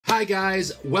Hi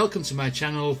guys, welcome to my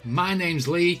channel. My name's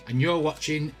Lee and you're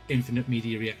watching Infinite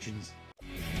Media Reactions.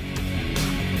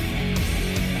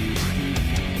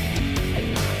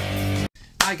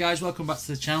 Hi guys, welcome back to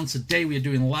the channel. Today we are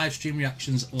doing live stream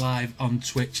reactions live on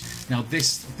Twitch. Now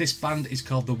this band is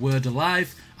called The Word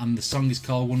Alive and the song is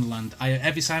called Wonderland.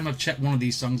 Every time I've checked one of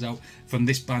these songs out from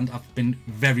this band, I've been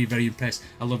very, very impressed.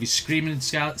 I love his screaming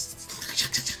style.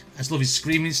 I love his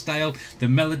screaming style, the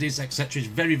melodies, etc. It's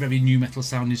very, very new metal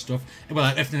sounding stuff. Well,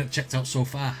 everything I've checked out so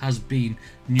far has been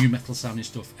new metal sounding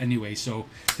stuff anyway. So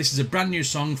this is a brand new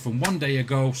song from one day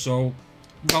ago. So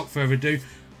without further ado,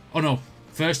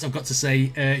 first I've got to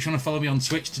say, if you want to follow me on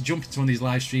Twitch to jump into one of these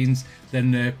live streams,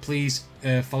 then please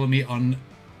follow me on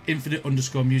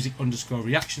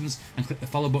infinite_music_reactions and click the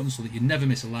follow button so that you never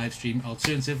miss a live stream.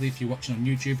 Alternatively, if you're watching on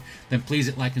YouTube, then please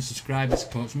hit like and subscribe. It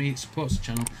supports me, it supports the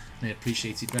channel, and I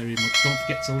appreciate it very much. Don't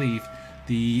forget to leave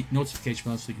the notification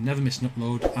bell so that you never miss an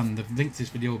upload, and the link to this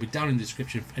video will be down in the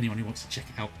description for anyone who wants to check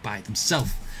it out by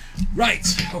themselves. Right,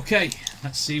 okay,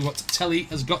 let's see what Telly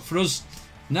has got for us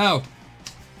now.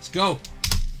 Let's go.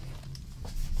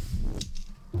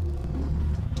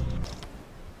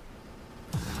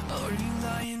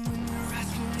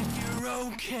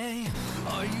 Okay,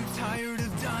 are you tired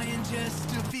of dying just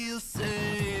to feel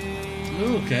safe?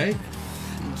 Okay. Do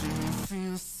you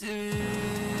feel safe?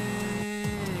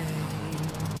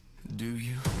 Do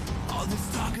you? All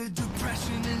this talk of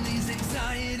depression and these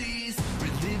anxieties,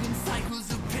 reliving cycles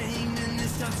of pain and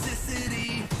this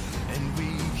toxicity, and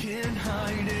we can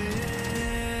hide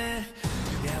it.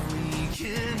 Yeah, we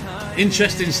can hide it.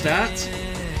 Interesting start.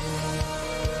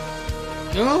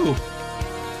 Oh.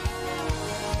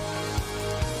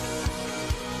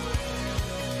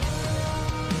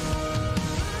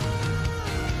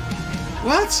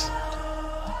 What?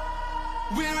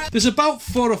 There's about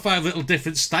 4 or 5 little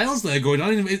different styles there going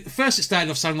on. First it started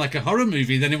off sounding like a horror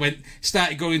movie, then it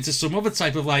started going into some other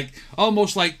type of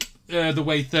almost like the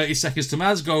way 30 Seconds to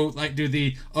Mars go, like do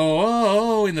the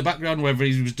oh in the background, whatever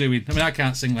he was doing. I mean, I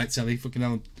can't sing like Telly, fucking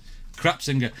hell, crap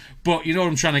singer. But you know what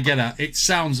I'm trying to get at. It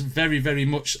sounds very, very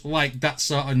much like that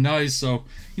sort of noise. So,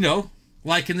 you know,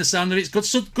 liking the sound of it. It's good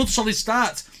solid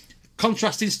start.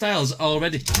 Contrasting styles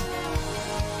already.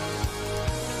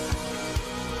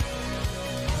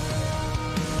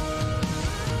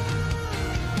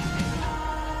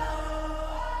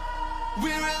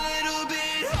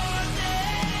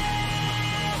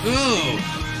 Oh.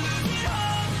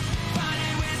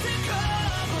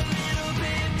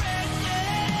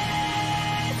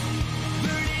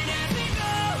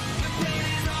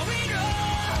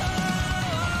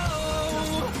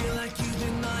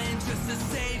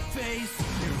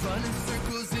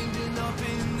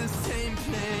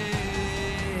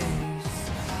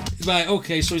 Right,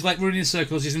 okay, so he's like running in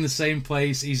circles, he's in the same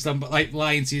place, he's like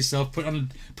lying to yourself, putting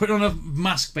on a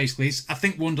mask basically. I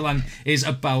think Wonderland is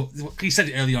about, he said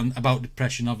it early on, about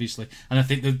depression obviously, and I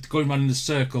think that going around in the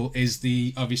circle is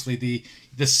obviously the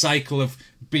cycle of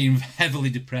being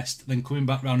heavily depressed, then coming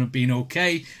back round and being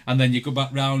okay, and then you go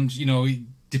back round, you know,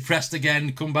 depressed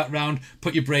again, come back round,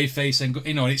 put your brave face and go,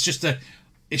 you know, it's just a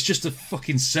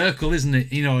fucking circle, isn't it?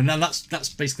 You know, and that's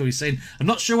basically what he's saying. I'm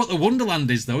not sure what the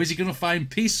Wonderland is, though. Is he going to find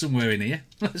peace somewhere in here?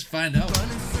 Let's find out.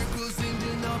 Running circles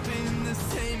ending up in the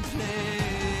same place.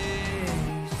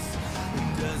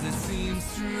 Does it seem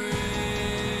strange?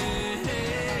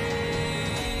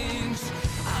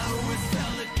 I always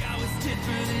felt like I was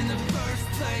different in the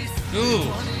first place. Ooh. They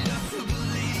wanted us to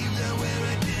believe that we're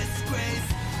a disgrace,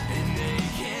 and they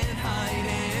can't hide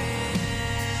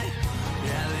it.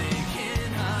 Yeah, they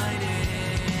can't hide it.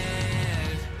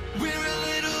 We're a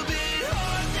little bit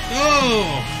haunted.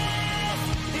 Oh!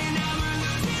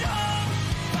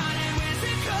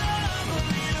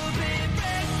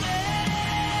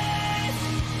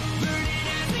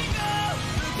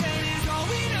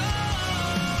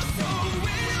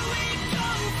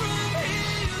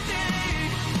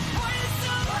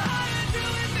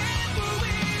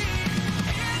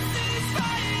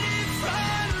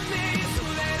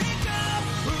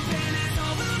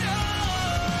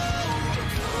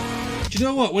 Do you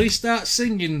know what? When he starts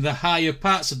singing the higher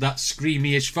parts of that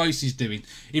screamy-ish voice he's doing,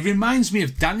 it reminds me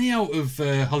of Danny out of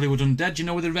Hollywood Undead. You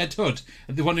know, with the red hood,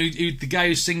 the one the guy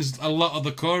who sings a lot of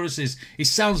the choruses. He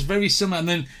sounds very similar. And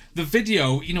then the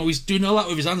video, you know, he's doing a lot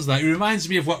with his hands. Like, it reminds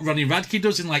me of what Ronnie Radke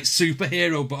does in like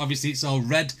Superhero, but obviously it's all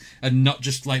red and not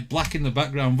just like black in the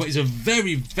background. But it's a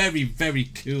very, very, very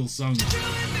cool song.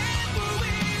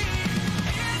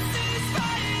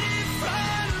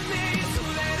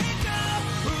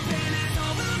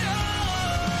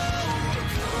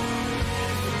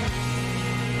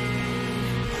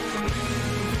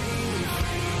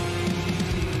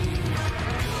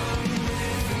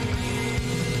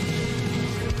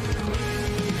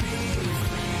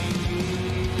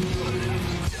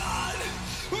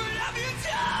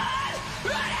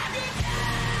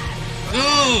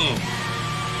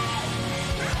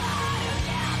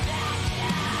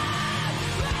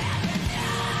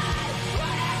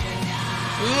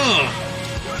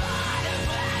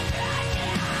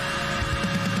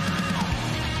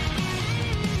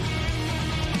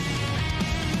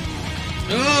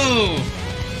 Oh!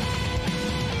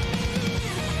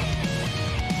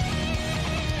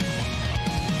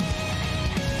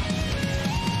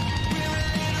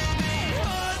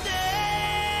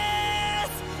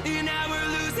 And now we're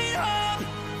losing hope,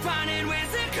 finding ways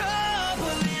to cope,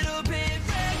 a little bit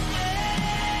reckless,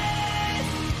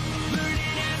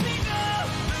 learning as we go,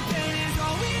 the pain is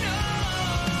all we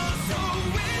know. So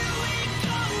where we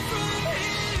go from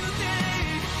here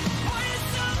today? Why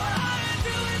it's so hard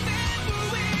to remember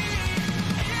we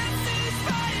answers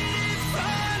right in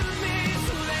front of me,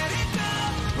 so let it go,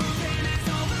 the pain is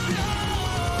all we know.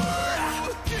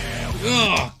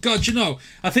 Oh God, you know,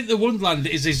 I think the Wonderland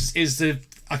is the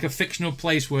like a fictional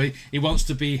place where he wants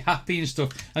to be happy and stuff,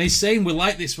 and he's saying we're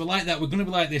like this, we're like that, we're going to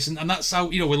be like this, and that's how,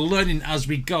 you know, we're learning as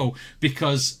we go,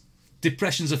 because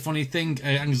depression's a funny thing,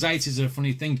 anxieties are a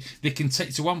funny thing. They can take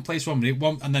you to one place 1 minute,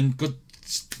 and then go.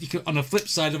 You can, on the flip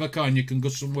side of a coin, you can go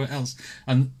somewhere else,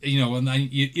 and you know, and then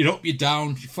you're up, you're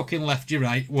down, you're fucking left, you're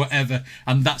right, whatever,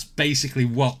 and that's basically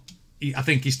what I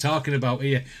think he's talking about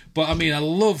here. But I mean, I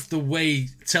love the way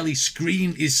Telly is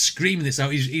screaming this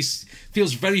out. He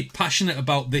feels very passionate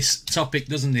about this topic,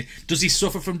 doesn't he? Does he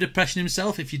suffer from depression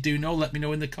himself? If you do know, let me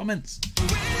know in the comments.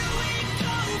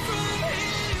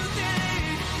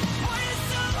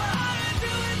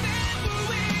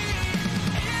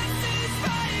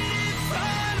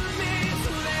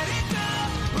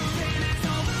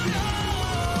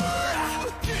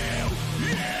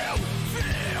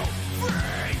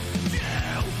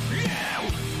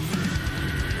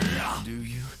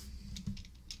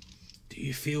 Do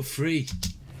you feel free?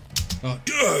 Oh,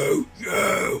 do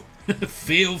you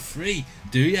feel free?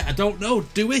 Do you? I don't know.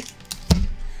 Do we?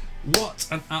 What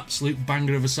an absolute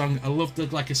banger of a song. I love the,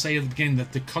 like I say at the beginning,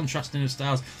 the contrasting of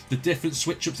styles, the different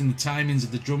switch ups in the timings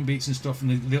of the drum beats and stuff,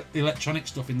 and the electronic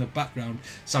stuff in the background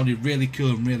sounded really cool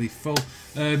and really full.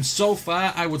 So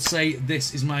far, I would say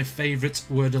this is my favourite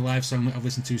Word Alive song that I've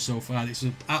listened to so far. It's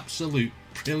an absolute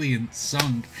brilliant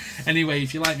song. Anyway,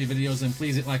 if you like my videos, then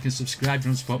please hit like and subscribe. If you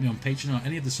want to support me on Patreon or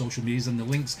any of the social medias, and the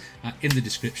links are in the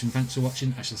description. Thanks for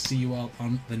watching. I shall see you all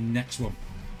on the next one.